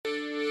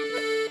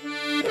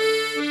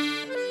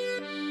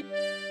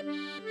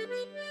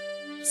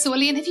So,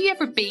 Elaine, have you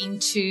ever been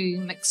to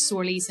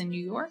McSorley's in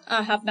New York?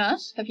 I have not.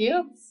 Have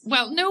you?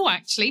 Well, no,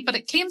 actually, but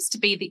it claims to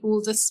be the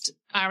oldest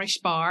Irish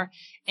bar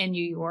in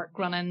New York,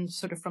 running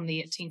sort of from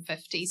the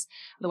 1850s,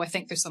 though I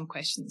think there's some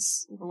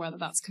questions over whether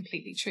that's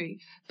completely true.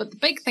 But the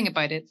big thing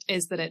about it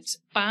is that it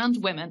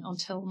banned women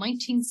until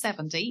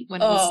 1970,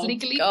 when it was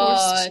legally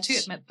forced to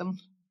admit them.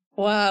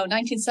 Wow,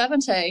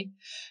 1970.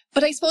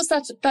 But I suppose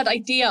that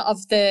idea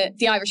of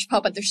the Irish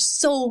pub, and there's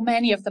so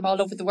many of them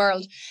all over the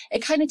world,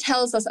 it kind of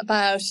tells us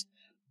about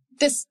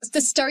this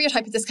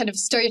stereotype, this kind of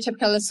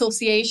stereotypical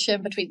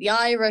association between the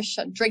Irish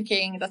and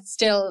drinking that's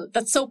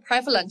so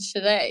prevalent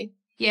today.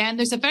 Yeah, and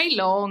there's a very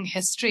long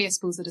history, I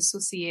suppose, that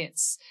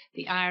associates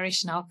the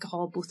Irish and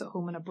alcohol both at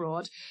home and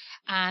abroad.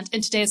 And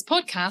in today's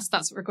podcast,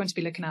 that's what we're going to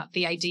be looking at,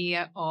 the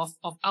idea of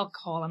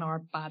alcohol and our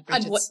bad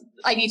bridges. And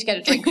I need to get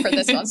a drink for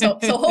this one, so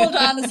hold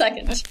on a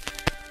second.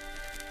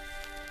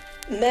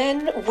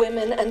 Men,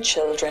 women and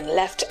children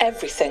left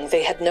everything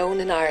they had known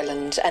in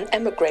Ireland and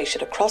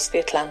emigrated across the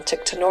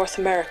Atlantic to North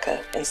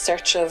America in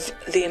search of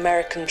the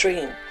American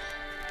dream.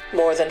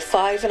 More than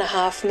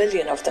 5.5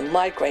 million of them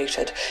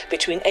migrated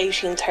between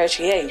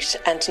 1838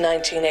 and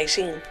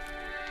 1918.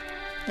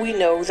 We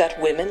know that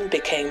women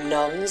became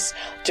nuns,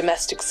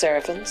 domestic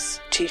servants,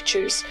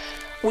 teachers.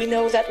 We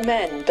know that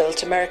men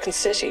built American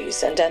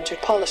cities and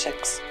entered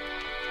politics.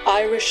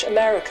 Irish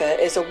America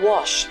is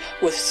awash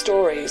with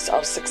stories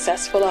of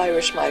successful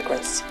Irish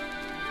migrants.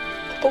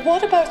 But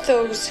what about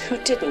those who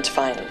didn't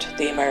find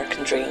the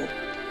American dream?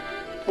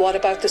 What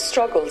about the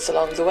struggles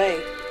along the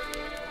way?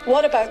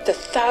 What about the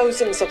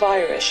thousands of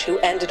Irish who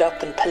ended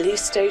up in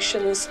police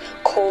stations,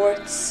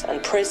 courts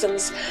and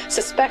prisons,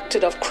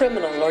 suspected of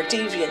criminal or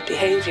deviant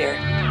behaviour?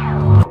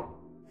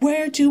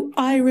 Where do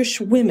Irish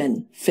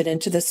women fit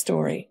into this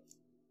story?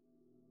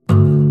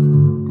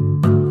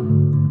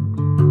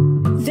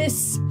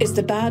 This is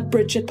the Bad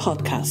Bridget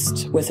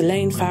podcast with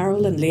Elaine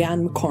Farrell and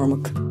Leanne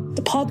McCormick,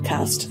 the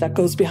podcast that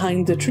goes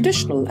behind the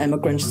traditional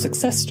emigrant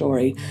success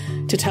story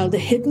to tell the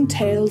hidden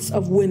tales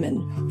of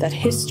women that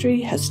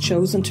history has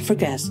chosen to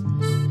forget.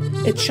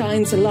 It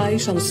shines a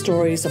light on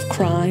stories of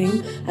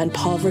crime and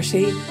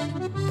poverty,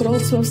 but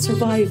also of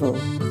survival,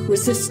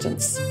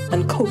 resistance,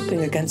 and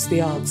coping against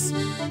the odds.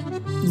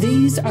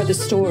 These are the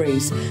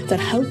stories that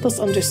help us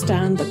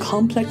understand the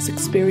complex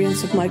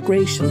experience of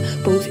migration,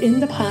 both in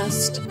the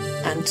past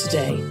and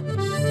today.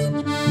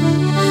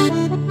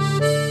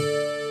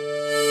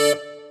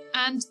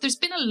 And there's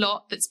been a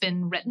lot that's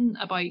been written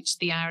about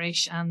the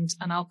Irish and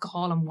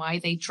alcohol and why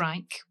they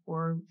drank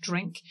or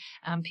drink.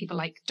 People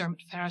like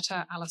Dermot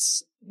Ferrata,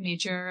 Alice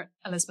Major,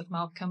 Elizabeth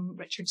Malcolm,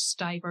 Richard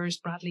Stivers,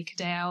 Bradley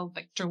Cadell,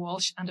 Victor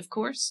Walsh, and of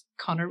course,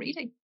 Conor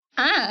Reedy.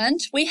 And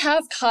we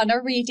have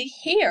Conor Reedy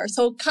here.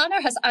 So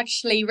Conor has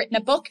actually written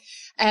a book,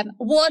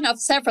 one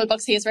of several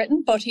books he has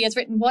written, but he has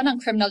written one on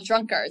criminal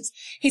drunkards.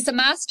 He's the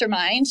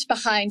mastermind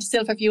behind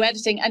Silverview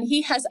Editing, and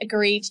he has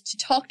agreed to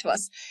talk to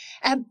us.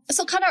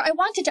 So Conor, I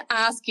wanted to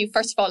ask you,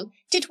 first of all,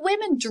 did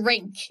women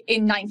drink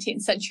in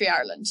 19th century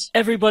Ireland?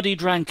 Everybody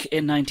drank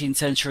in 19th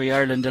century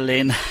Ireland,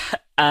 Elaine.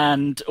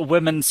 And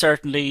women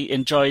certainly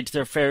enjoyed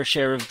their fair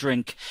share of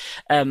drink.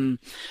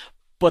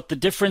 But the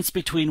difference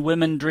between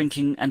women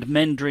drinking and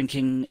men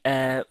drinking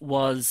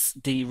was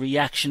the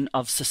reaction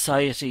of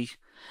society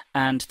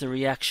and the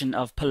reaction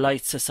of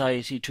polite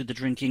society to the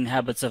drinking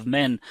habits of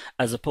men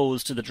as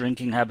opposed to the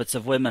drinking habits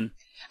of women.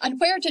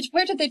 And where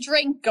did they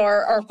drink,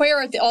 or where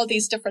are all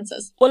these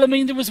differences? Well, I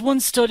mean, there was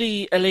one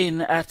study, Elaine,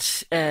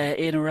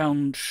 in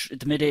around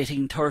the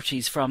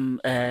mid-1830s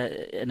from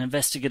an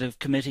investigative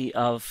committee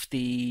of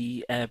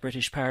the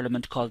British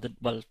Parliament called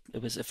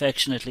it was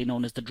affectionately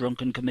known as the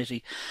Drunken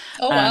Committee.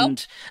 Oh,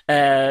 and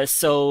wow.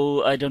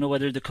 So I don't know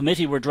whether the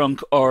committee were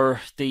drunk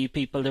or the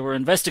people they were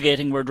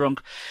investigating were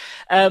drunk.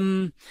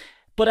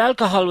 But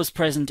alcohol was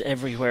present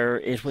everywhere.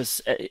 It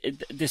was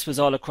this was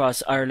all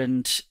across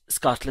Ireland,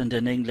 Scotland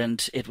and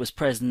England. It was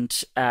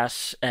present at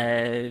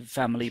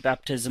family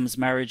baptisms,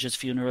 marriages,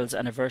 funerals,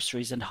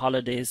 anniversaries and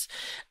holidays.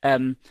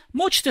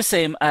 Much the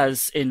same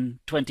as in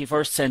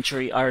 21st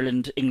century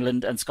Ireland,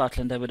 England and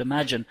Scotland, I would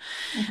imagine.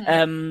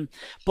 Mm-hmm.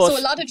 But so a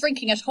lot of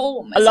drinking at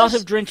home. A lot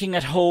of drinking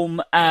at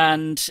home,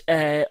 and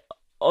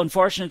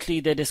unfortunately,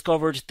 they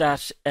discovered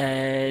that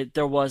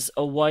there was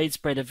a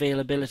widespread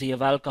availability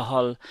of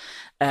alcohol,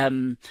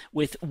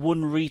 with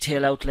one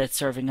retail outlet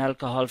serving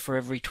alcohol for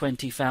every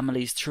 20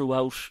 families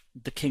throughout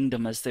the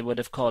kingdom, as they would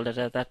have called it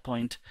at that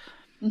point.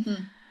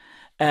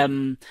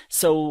 Mm-hmm.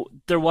 So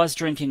there was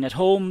drinking at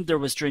home, there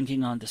was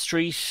drinking on the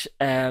street,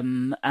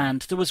 and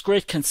there was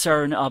great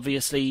concern,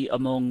 obviously,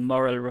 among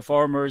moral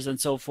reformers and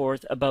so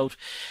forth about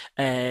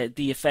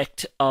the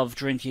effect of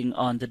drinking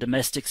on the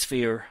domestic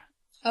sphere.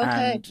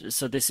 Okay. And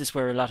so this is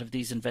where a lot of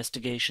these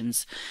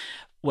investigations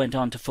went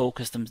on to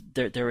focus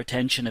their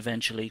attention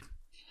eventually.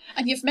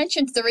 And you've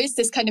mentioned there is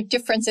this kind of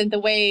difference in the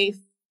way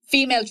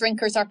female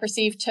drinkers are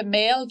perceived to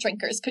male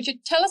drinkers. Could you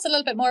tell us a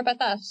little bit more about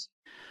that?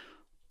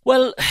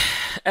 Well,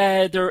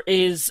 there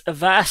is a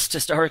vast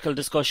historical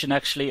discussion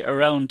actually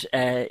around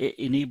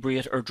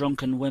inebriate or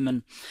drunken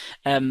women.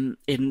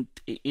 In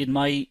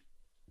my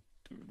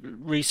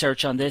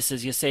research on this.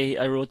 As you say,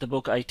 I wrote the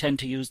book. I tend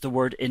to use the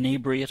word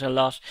inebriate a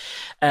lot,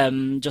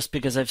 just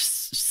because I've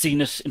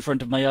seen it in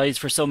front of my eyes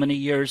for so many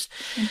years.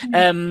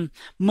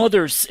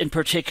 Mothers in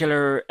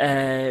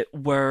particular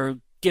were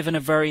given a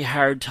very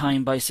hard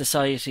time by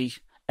society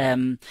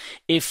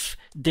if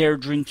their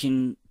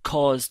drinking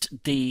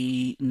caused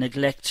the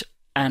neglect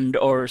and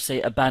or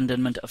say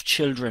abandonment of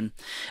children.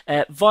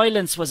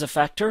 Violence was a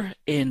factor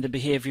in the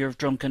behaviour of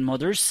drunken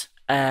mothers.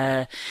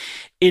 In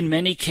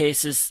many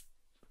cases,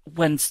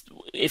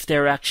 if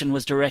their action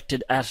was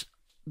directed at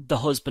the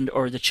husband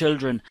or the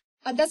children.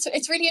 And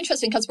it's really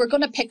interesting because we're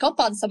going to pick up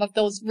on some of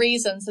those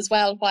reasons as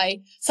well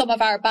why some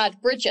of our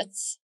bad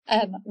Bridgets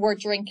were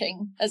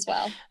drinking as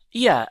well.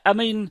 Yeah, I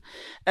mean,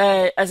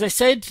 as I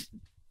said,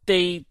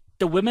 the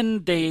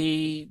women,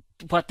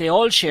 what they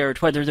all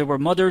shared, whether they were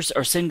mothers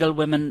or single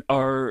women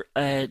or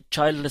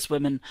childless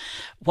women,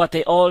 what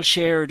they all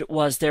shared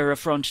was their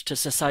affront to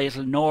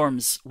societal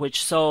norms,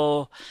 which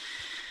saw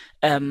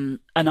an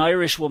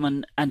Irish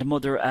woman and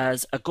mother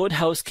as a good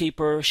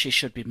housekeeper. She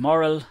should be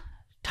moral,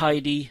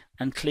 tidy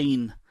and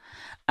clean.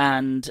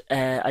 And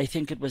I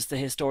think it was the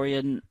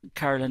historian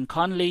Caroline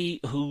Connolly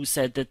who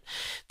said that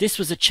this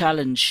was a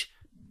challenge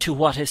to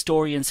what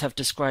historians have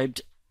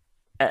described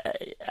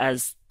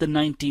as the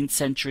 19th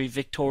century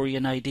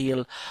Victorian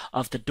ideal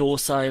of the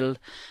docile,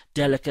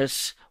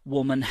 delicate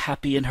woman,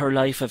 happy in her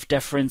life of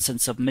deference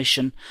and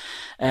submission,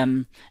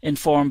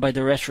 informed by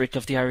the rhetoric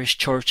of the Irish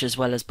Church as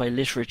well as by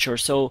literature.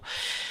 So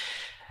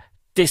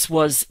this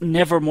was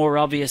never more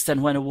obvious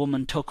than when a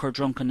woman took her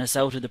drunkenness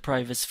out of the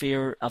private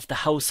sphere of the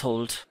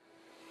household.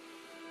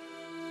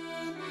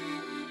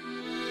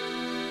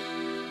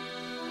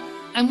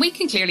 And we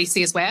can clearly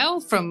see as well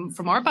from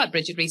our Bad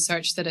Bridget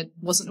research that it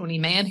wasn't only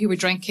men who were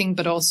drinking,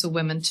 but also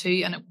women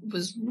too. And it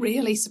was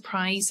really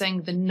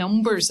surprising the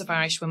numbers of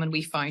Irish women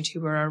we found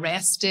who were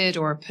arrested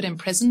or put in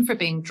prison for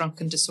being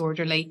drunk and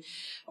disorderly,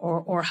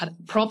 or had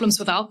problems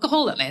with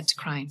alcohol that led to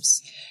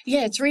crimes.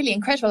 Yeah, it's really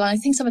incredible. And I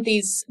think some of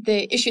the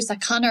issues that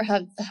Conor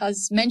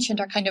has mentioned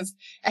are kind of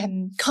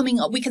coming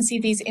up. We can see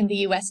these in the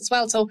US as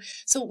well. So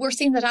we're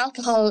seeing that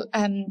alcohol,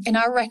 in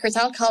our records,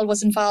 alcohol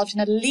was involved in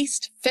at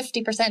least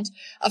 50%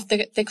 of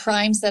the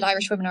crimes that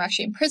Irish women are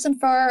actually in prison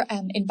for,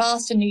 in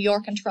Boston, New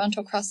York and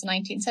Toronto across the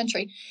 19th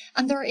century.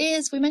 And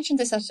we mentioned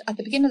this at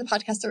the beginning of the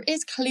podcast, there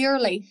is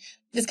clearly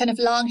this kind of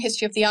long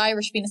history of the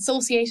Irish being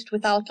associated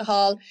with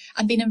alcohol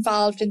and being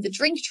involved in the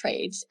drink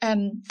trade.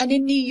 And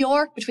in New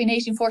York, between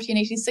 1840 and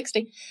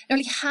 1860,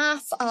 nearly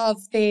half of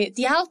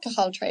the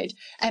alcohol trade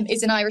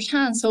is in Irish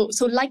hands.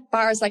 So like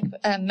bars like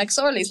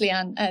McSorley's,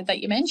 Leanne, that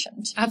you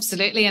mentioned.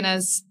 Absolutely. And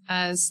as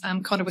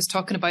Conor was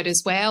talking about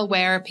as well,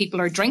 where people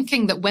are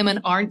drinking, that women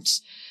aren't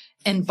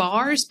in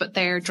bars, but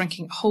they're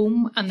drinking at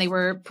home, and they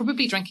were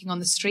probably drinking on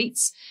the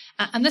streets.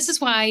 And this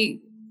is why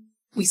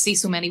we see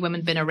so many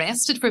women being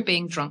arrested for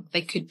being drunk.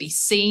 They could be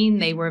seen,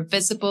 they were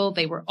visible,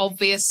 they were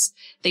obvious,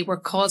 they were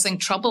causing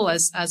trouble,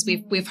 as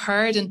we've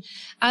heard. And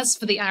as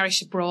for the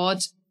Irish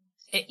abroad,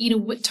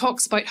 it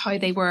talks about how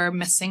they were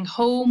missing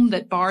home,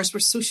 that bars were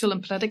social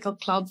and political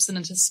clubs and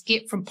an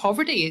escape from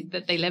poverty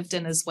that they lived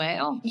in as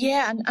well.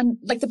 Yeah, and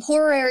like the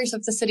poorer areas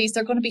of the cities,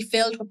 they're going to be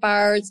filled with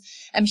bars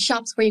and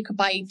shops where you could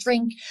buy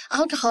drink.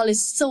 Alcohol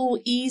is so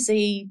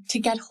easy to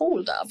get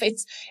hold of.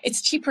 It's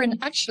cheaper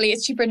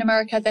it's cheaper in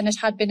America than it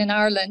had been in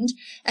Ireland.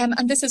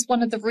 And this is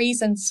one of the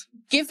reasons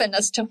given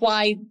as to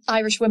why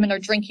Irish women are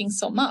drinking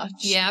so much.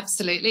 Yeah,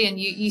 absolutely. And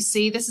you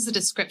see, this is a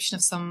description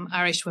of some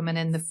Irish women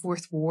in the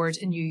Fourth Ward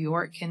in New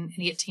York in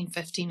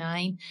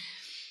 1859.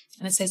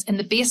 And it says, in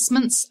the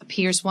basements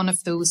appears one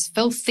of those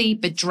filthy,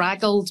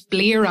 bedraggled,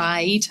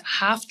 blear-eyed,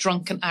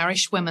 half-drunken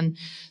Irish women,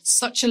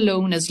 such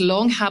alone as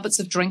long habits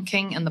of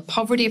drinking and the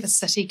poverty of a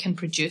city can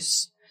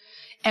produce.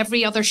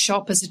 Every other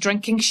shop is a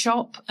drinking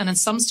shop, and in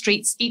some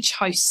streets each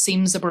house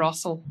seems a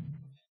brothel.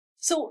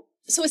 So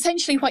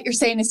essentially what you're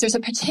saying is there's a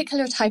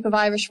particular type of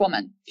Irish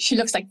woman. She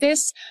looks like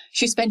this.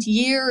 She spent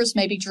years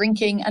maybe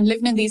drinking and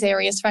living in these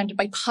areas surrounded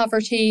by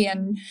poverty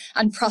and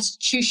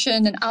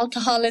prostitution and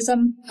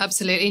alcoholism.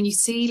 Absolutely. And you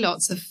see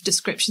lots of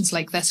descriptions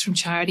like this from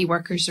charity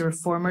workers or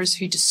reformers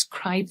who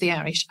describe the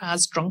Irish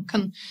as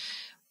drunken.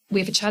 We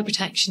have a child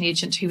protection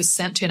agent who was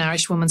sent to an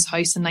Irish woman's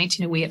house in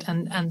 1908,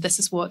 and this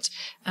is what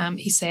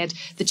he said.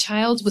 The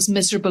child was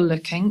miserable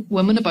looking,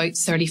 woman about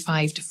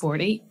 35 to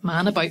 40,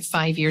 man about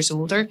 5 years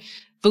older.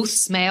 Both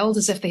smelled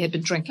as if they had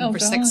been drinking for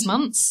 6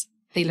 months.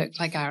 They looked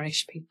like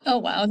Irish people. Oh,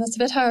 wow. That's a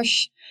bit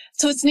harsh.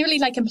 So it's nearly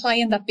like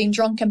implying that being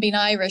drunk and being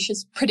Irish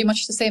is pretty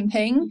much the same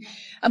thing.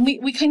 And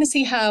we kind of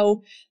see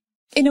how,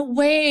 in a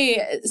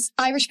way,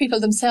 Irish people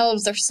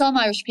themselves, or some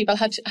Irish people,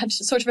 had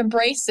sort of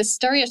embraced this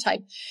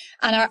stereotype.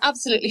 And our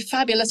absolutely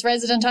fabulous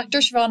resident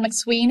actor, Siobhan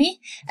McSweeney,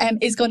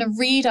 is going to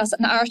read us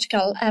an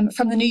article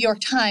from the New York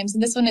Times.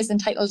 And this one is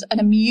entitled, An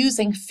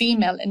Amusing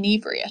Female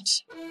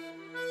Inebriate.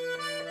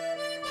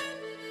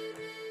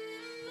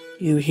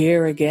 "You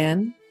here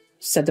again?"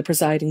 said the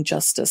presiding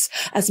justice,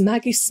 as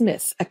Maggie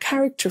Smith, a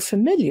character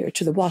familiar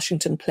to the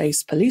Washington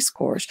Place Police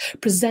Court,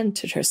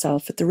 presented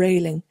herself at the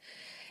railing.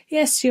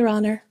 "Yes, Your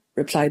Honour,"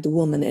 replied the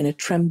woman in a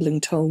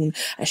trembling tone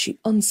as she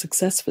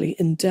unsuccessfully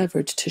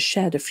endeavoured to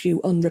shed a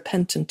few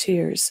unrepentant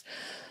tears.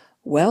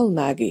 "Well,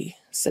 Maggie,"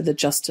 said the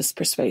Justice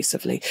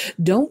persuasively,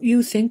 "don't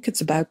you think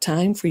it's about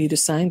time for you to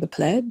sign the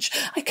pledge?"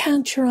 "I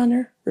can't, Your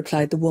Honour,"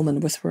 replied the woman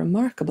with a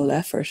remarkable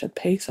effort at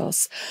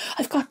pathos.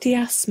 "I've got the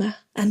asthma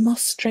and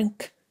must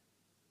drink."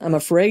 "I'm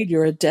afraid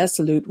you're a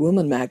dissolute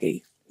woman,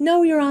 Maggie."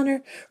 "No, Your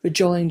Honour,"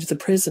 rejoined the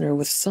prisoner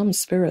with some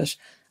spirit.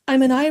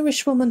 "I'm an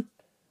Irish woman."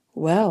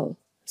 "Well,"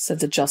 said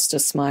the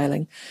Justice,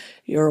 smiling,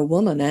 "you're a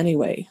woman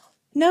anyway."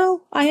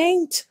 "No, I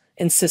ain't,"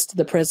 insisted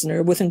the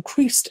prisoner with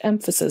increased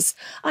emphasis.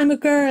 "I'm a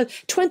girl,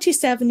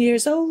 27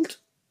 years old."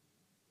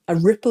 A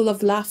ripple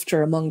of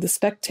laughter among the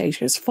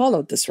spectators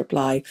followed this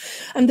reply,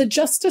 and the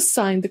Justice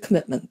signed the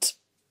commitment.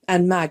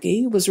 And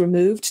Maggie was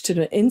removed to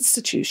the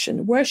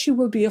institution where she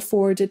will be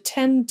afforded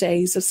 10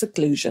 days of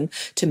seclusion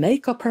to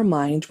make up her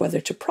mind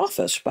whether to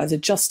profit by the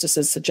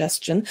Justice's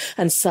suggestion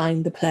and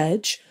sign the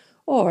pledge,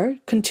 or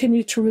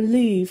continue to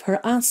relieve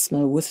her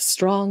asthma with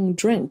strong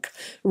drink,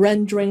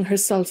 rendering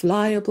herself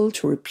liable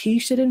to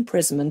repeated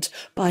imprisonment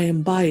by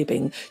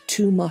imbibing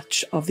too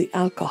much of the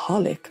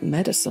alcoholic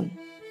medicine.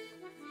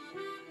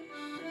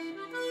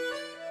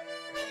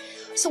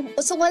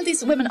 So while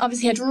these women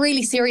obviously had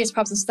really serious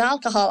problems with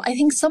alcohol, I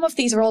think some of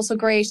these are also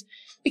great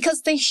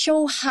because they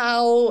show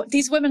how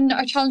these women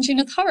are challenging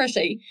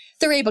authority.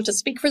 They're able to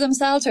speak for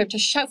themselves or to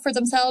shout for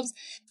themselves.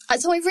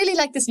 So I really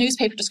like this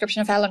newspaper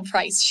description of Ellen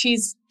Price.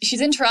 She's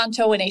in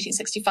Toronto in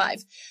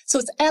 1865. So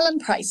it's Ellen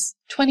Price,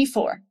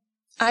 24,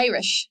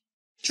 Irish,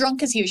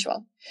 drunk as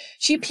usual.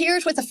 She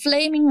appeared with a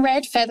flaming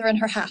red feather in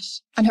her hat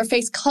and her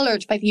face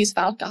coloured by the use of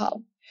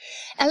alcohol.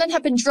 Ellen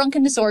had been drunk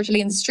and disorderly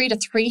in the street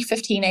at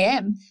 3:15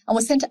 a.m. and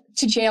was sent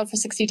to jail for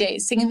 60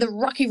 days, singing the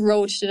rocky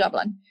road to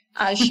Dublin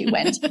as she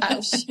went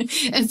out.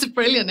 It's a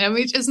brilliant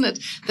image, isn't it?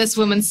 This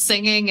woman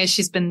singing as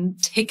she's been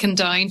taken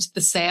down to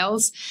the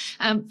cells.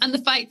 And the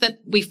fact that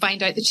we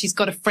find out that she's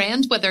got a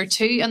friend with her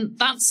too. And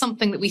that's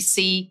something that we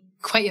see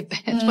quite a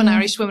bit when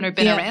Irish women are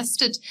being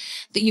arrested,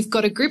 that you've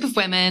got a group of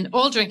women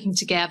all drinking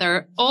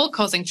together, all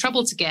causing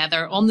trouble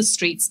together on the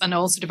streets and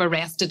all sort of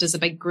arrested as a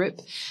big group.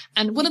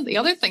 And one of the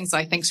other things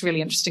I think is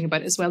really interesting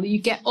about it as well, that you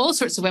get all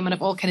sorts of women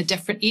of all kind of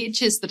different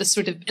ages, that a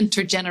sort of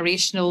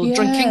intergenerational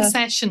drinking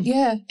session.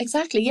 Yeah,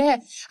 exactly. Yeah.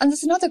 And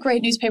there's another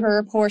great newspaper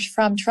report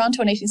from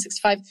Toronto in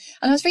 1865.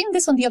 And I was reading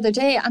this one the other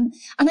day and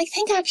I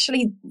think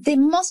actually they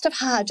must have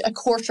had a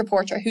court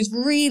reporter who's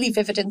really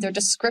vivid in their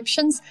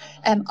descriptions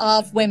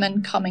of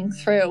women coming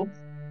through.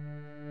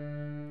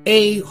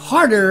 A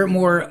harder,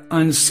 more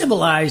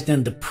uncivilized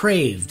and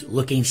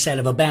depraved-looking set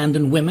of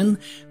abandoned women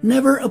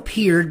never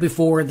appeared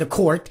before the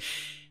court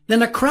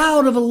than a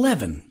crowd of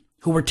 11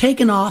 who were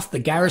taken off the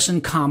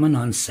Garrison Common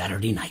on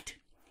Saturday night.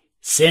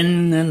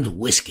 Sin and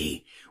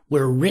whiskey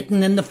were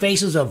written in the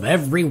faces of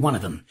every one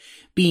of them,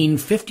 being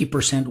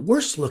 50%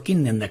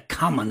 worse-looking than the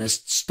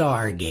commonest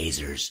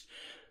stargazers.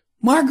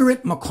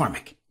 Margaret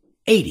McCormick,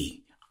 80,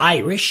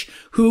 Irish,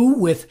 who,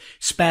 with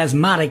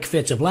spasmodic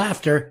fits of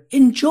laughter,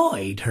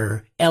 enjoyed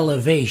her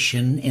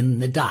elevation in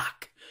the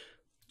dock.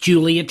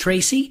 Julia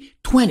Tracy,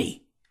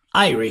 20,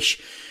 Irish,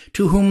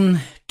 to whom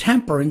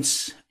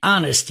temperance,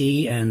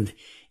 honesty, and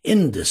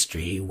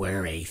industry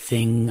were a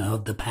thing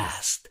of the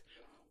past.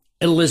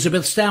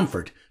 Elizabeth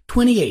Stamford,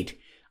 28,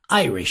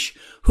 Irish,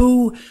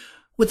 who,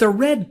 with a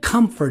red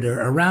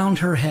comforter around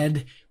her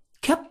head,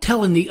 kept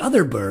telling the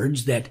other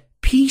birds that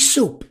pea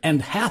soup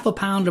and half a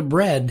pound of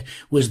bread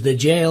was the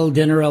jail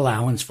dinner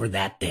allowance for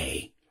that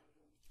day.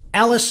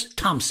 Alice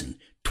Thompson,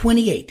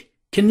 28,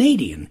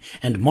 Canadian,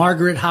 and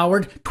Margaret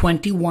Howard,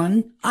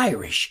 21,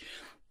 Irish,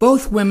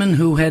 both women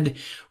who had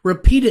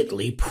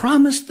repeatedly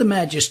promised the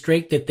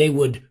magistrate that they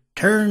would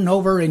turn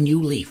over a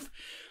new leaf,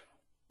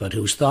 but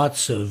whose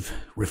thoughts of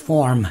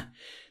reform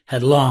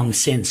had long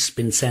since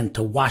been sent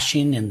to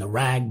washing in the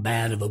rag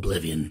bad of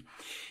oblivion,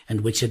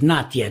 and which had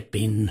not yet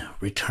been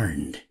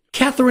returned.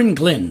 Catherine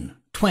Glynn,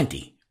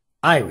 20,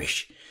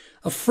 Irish,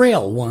 a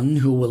frail one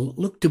who will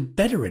look to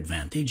better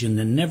advantage in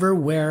the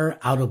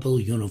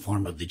never-wear-outable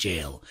uniform of the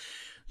jail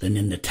than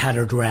in the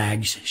tattered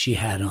rags she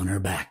had on her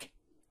back.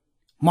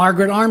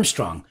 Margaret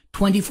Armstrong,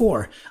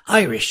 24,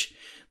 Irish,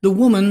 the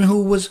woman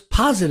who was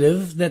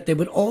positive that they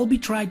would all be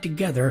tried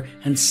together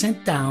and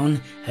sent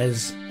down,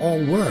 as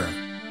all were,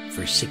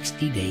 for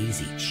 60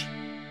 days each.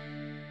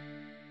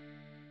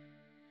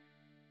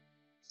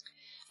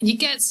 You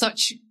get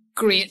such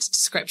great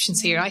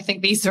descriptions here. I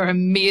think these are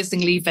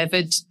amazingly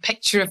vivid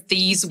picture of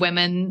these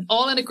women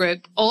all in a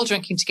group, all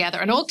drinking together,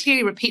 and all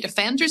clearly repeat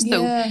offenders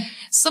though.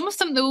 Some of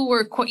them though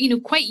were quite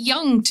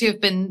young to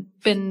have been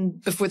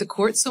before the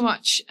court so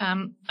much.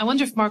 I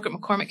wonder if Margaret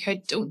McCormick, who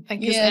I don't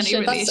think is any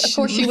relation. Of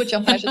course she would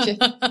jump out at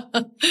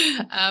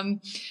you.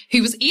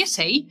 Who was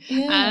 80.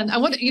 And I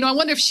wonder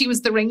if she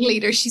was the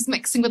ringleader. She's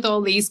mixing with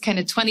all these kind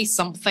of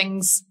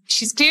 20-somethings.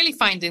 She's clearly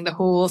finding the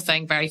whole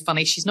thing very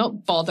funny. She's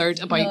not bothered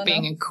about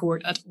being in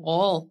court at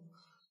all.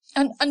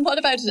 And what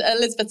about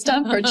Elizabeth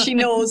Stanford? She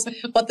knows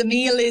what the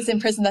meal is in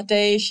prison that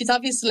day. She's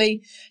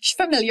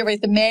familiar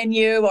with the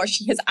menu, or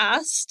she has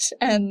asked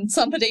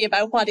somebody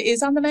about what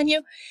is on the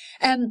menu.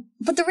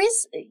 But there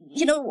is,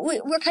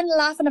 we're kind of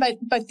laughing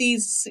about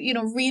these,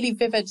 really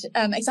vivid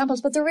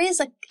examples, but there is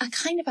a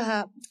kind of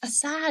a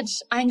sad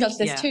angle to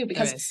this too,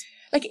 because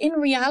like in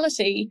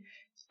reality,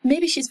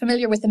 maybe she's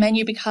familiar with the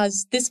menu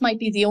because this might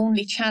be the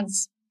only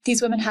chance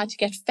these women had to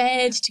get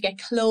fed, to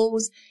get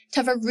clothes,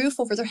 to have a roof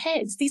over their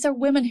heads. These are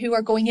women who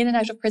are going in and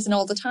out of prison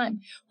all the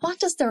time. What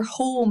does their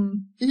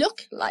home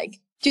look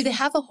like? Do they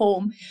have a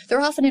home? They're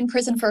often in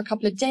prison for a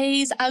couple of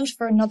days, out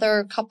for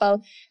another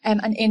couple,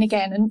 and in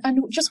again.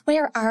 And just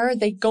where are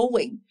they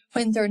going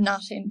when they're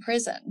not in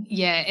prison?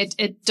 Yeah,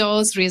 it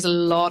does raise a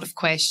lot of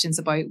questions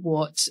about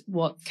what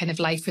kind of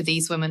life for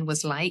these women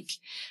was like.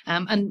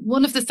 And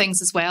one of the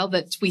things as well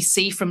that we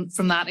see from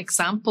that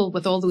example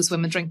with all those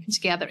women drinking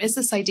together is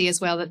this idea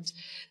as well that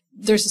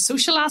there's a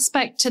social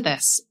aspect to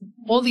this.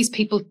 All these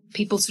people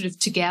sort of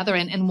together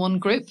in one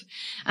group.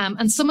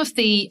 And some of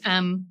the,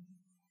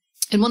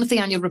 in one of the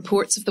annual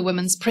reports of the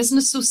Women's Prison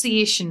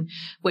Association,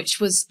 which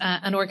was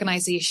an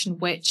organisation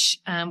which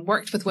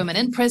worked with women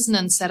in prison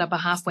and set up a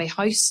halfway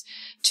house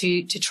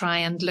to try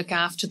and look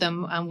after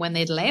them when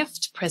they'd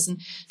left prison,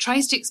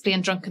 tries to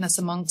explain drunkenness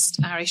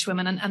amongst Irish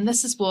women. And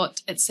this is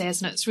what it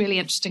says, and it's really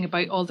interesting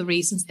about all the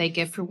reasons they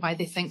give for why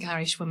they think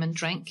Irish women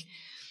drink.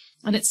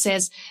 And it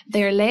says,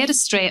 they are led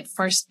astray at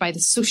first by the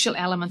social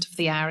element of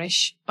the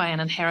Irish, by an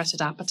inherited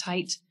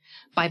appetite,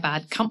 by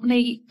bad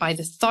company, by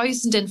the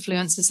 1,000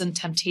 influences and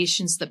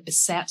temptations that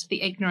beset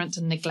the ignorant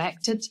and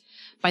neglected,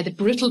 by the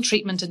brutal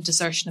treatment and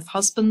desertion of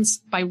husbands,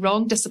 by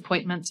wrong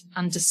disappointment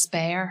and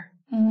despair.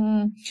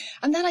 And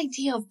that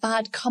idea of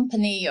bad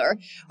company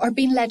or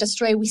being led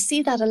astray, we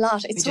see that a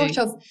lot. It's sort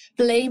of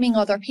blaming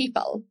other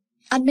people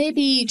and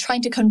maybe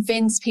trying to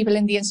convince people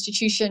in the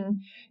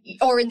institution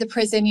or in the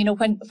prison,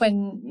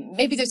 when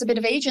maybe there's a bit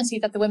of agency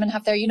that the women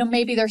have there,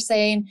 maybe they're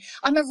saying,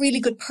 I'm a really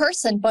good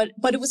person, but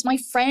it was my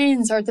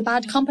friends or the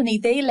bad company,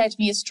 they led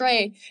me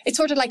astray. It's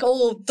sort of like,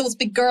 oh, those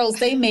big girls,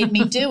 they made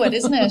me do it,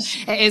 isn't it?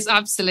 It is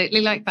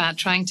absolutely like that,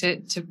 trying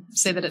to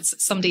say that it's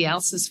somebody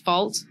else's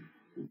fault.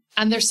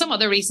 And there's some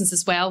other reasons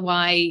as well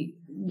why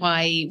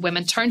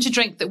women turn to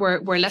drink that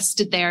were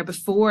listed there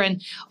before.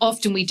 And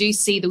often we do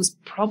see those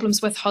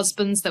problems with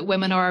husbands, that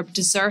women are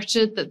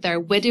deserted, that they're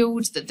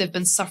widowed, that they've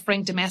been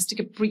suffering domestic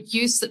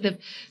abuse, that they've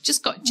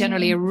just got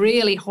generally a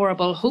really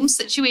horrible home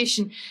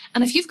situation.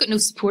 And if you've got no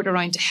support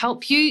around to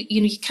help you,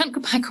 you can't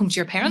go back home to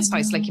your parents'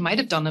 house like you might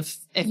have done if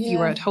you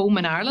were at home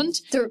in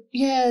Ireland.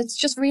 It's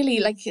just really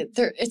like,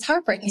 it's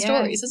heartbreaking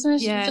stories, isn't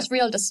it? Yeah. Just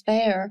real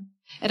despair.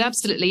 It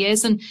absolutely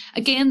is. And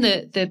again,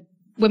 the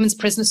Women's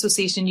Prison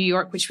Association in New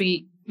York, which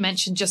we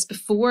mentioned just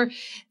before,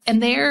 in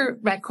their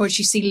records,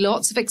 you see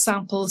lots of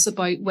examples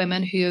about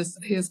women who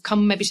have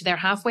come maybe to their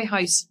halfway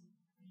house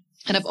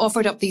and have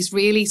offered up these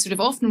really sort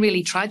of often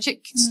really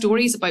tragic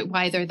stories about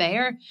why they're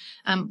there.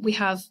 We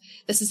have,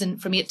 this is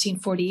from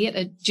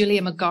 1848,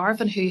 Julia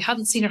McGarvin, who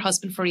hadn't seen her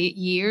husband for 8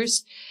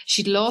 years.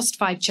 She'd lost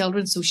 5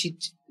 children, so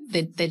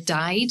they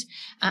died,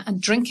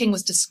 and drinking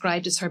was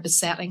described as her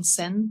besetting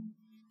sin.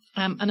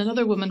 And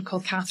another woman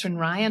called Catherine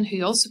Ryan,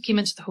 who also came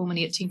into the home in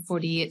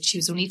 1848. She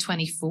was only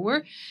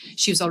 24.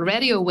 She was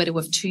already a widow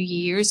of 2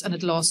 years and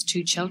had lost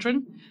 2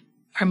 children.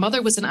 Her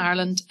mother was in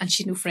Ireland and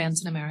she had no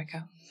friends in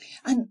America.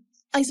 And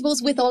I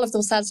suppose with all of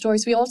those sad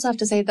stories, we also have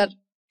to say that,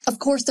 of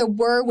course, there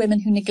were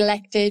women who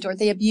neglected or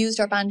they abused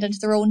or abandoned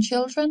their own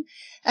children.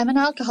 And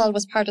alcohol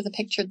was part of the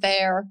picture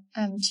there,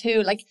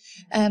 too. Like,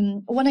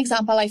 one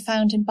example I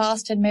found in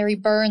Boston, Mary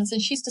Burns,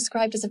 and she's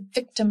described as a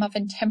victim of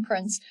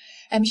intemperance.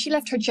 She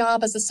left her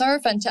job as a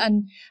servant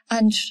and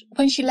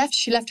when she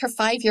left her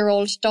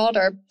 5-year-old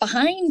daughter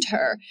behind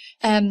her.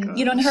 And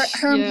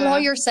her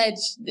employer said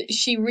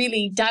she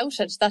really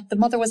doubted that the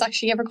mother was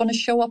actually ever going to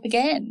show up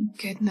again.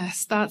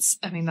 Goodness, that's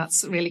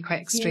really quite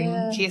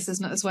extreme case,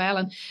 isn't it, as well?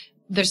 And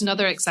there's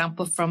another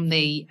example from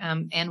the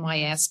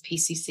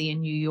NYSPCC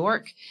in New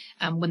York,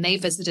 when they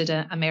visited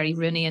a Mary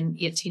Rooney in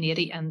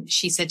 1880, and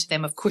she said to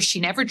them, of course, she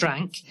never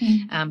drank,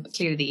 but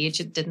clearly the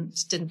agent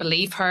didn't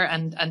believe her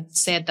and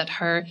said that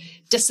her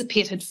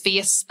dissipated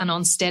face and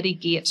unsteady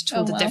gait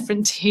told a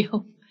different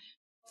tale.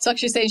 It's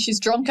actually saying she's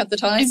drunk at the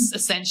time. It's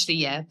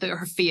essentially,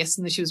 her face,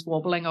 and that she was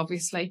wobbling,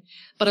 obviously.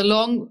 But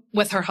along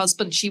with her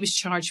husband, she was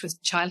charged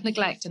with child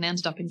neglect and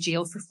ended up in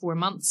jail for 4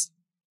 months.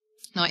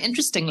 Now,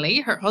 interestingly,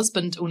 her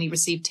husband only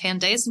received 10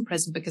 days in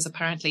prison because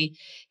apparently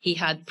he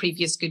had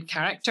previous good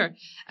character,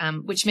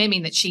 which may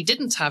mean that she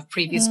didn't have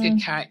previous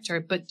good character,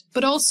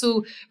 but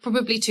also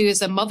probably too,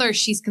 as a mother,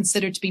 she's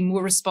considered to be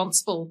more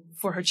responsible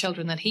for her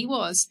children than he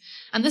was.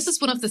 And this is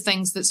one of the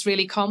things that's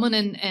really common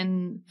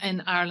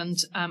in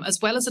Ireland, as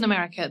well as in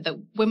America, that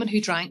women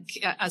who drank,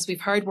 as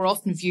we've heard, were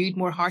often viewed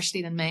more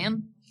harshly than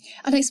men.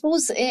 And I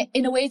suppose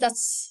in a way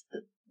that's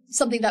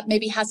something that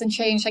maybe hasn't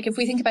changed. Like if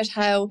we think about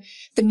how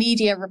the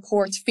media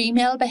reports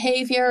female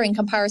behaviour in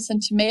comparison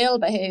to male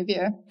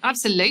behaviour.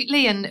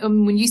 Absolutely. And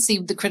when you see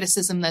the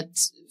criticism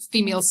that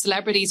female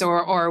celebrities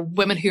or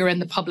women who are in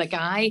the public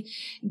eye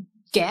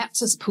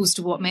get as opposed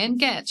to what men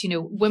get. You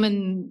know,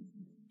 women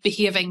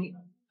behaving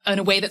in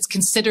a way that's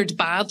considered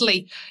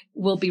badly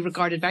will be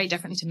regarded very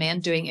differently to men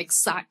doing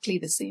exactly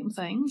the same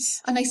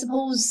things. And I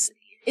suppose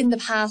in the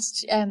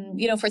past,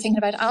 you know, if we're thinking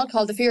about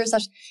alcohol, the fear is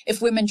that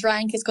if women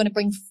drank, it's going to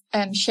bring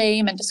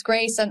shame and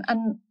disgrace. And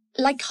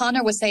like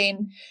Conor was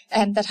saying,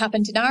 that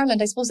happened in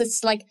Ireland, I suppose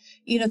it's like,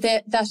 you know,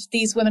 that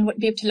these women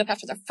wouldn't be able to look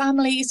after their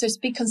families. There's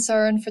big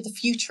concern for the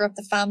future of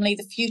the family,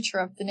 the future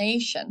of the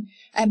nation,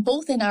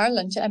 both in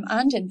Ireland and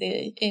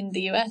in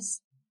the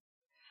US.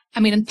 I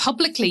mean, and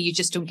publicly, you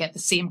just don't get the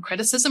same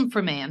criticism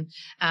for men.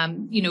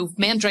 You know,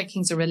 men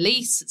drinking's a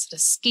release, it's an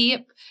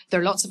escape. There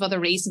are lots of other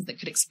reasons that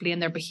could explain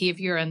their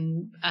behaviour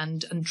and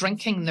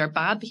drinking, their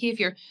bad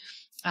behaviour.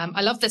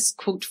 I love this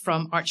quote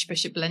from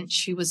Archbishop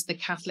Lynch, who was the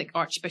Catholic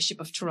Archbishop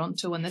of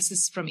Toronto, and this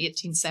is from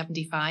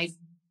 1875.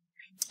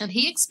 And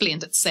he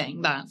explained it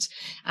saying that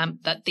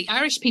the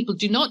Irish people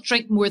do not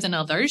drink more than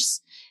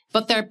others,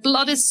 but their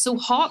blood is so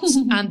hot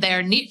and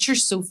their nature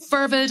so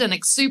fervid and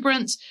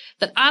exuberant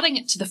that adding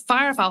it to the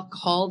fire of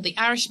alcohol, the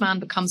Irishman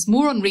becomes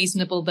more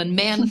unreasonable than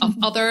men of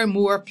other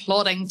more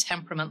plodding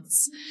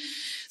temperaments.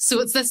 So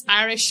it's this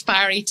Irish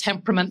fiery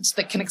temperament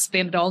that can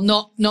explain it all,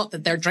 not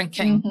that they're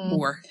drinking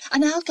more.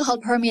 And alcohol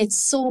permeates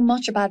so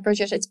much about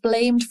Bridget. It's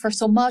blamed for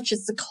so much.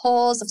 It's the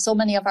cause of so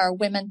many of our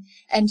women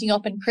ending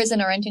up in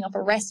prison or ending up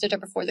arrested or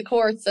before the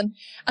courts. And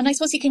I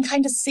suppose you can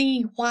kind of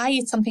see why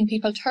it's something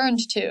people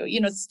turned to,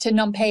 you know, to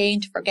numb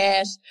pain, to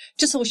forget,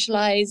 to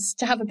socialise,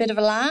 to have a bit of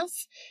a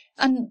laugh.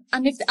 And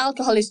if the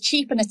alcohol is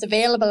cheap and it's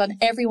available and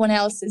everyone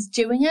else is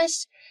doing it,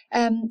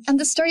 and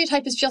the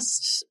stereotype is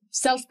just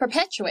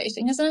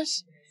self-perpetuating, isn't it?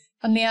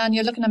 And Leanne,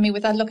 you're looking at me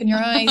with that look in your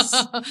eyes.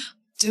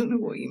 Don't know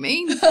what you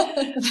mean.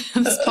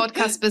 This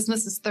podcast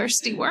business is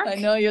thirsty work. I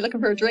know, you're looking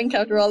for a drink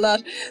after all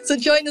that. So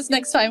join us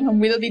next time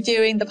when we'll be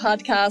doing the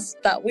podcast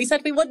that we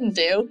said we wouldn't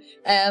do,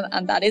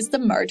 and that is the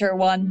murder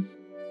one.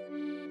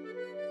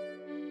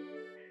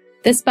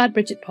 This Bad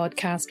Bridget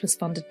podcast was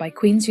funded by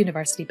Queen's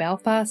University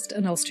Belfast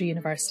and Ulster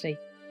University.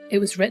 It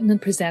was written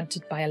and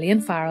presented by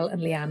Elaine Farrell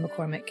and Leanne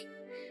McCormick.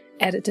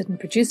 Edited and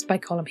produced by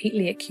Colm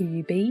Heatley at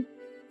QUB.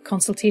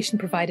 Consultation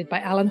provided by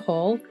Alan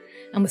Hall,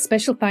 and with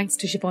special thanks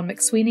to Siobhan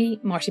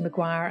McSweeney, Marty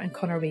Maguire and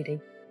Conor Reedy.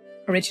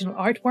 Original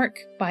artwork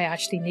by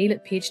Ashley Neal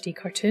at PhD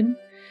Cartoon.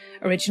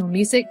 Original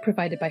music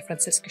provided by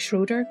Francisca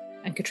Schroeder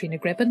and Katrina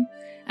Gribben,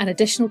 and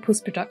additional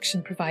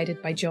post-production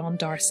provided by John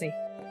Darcy.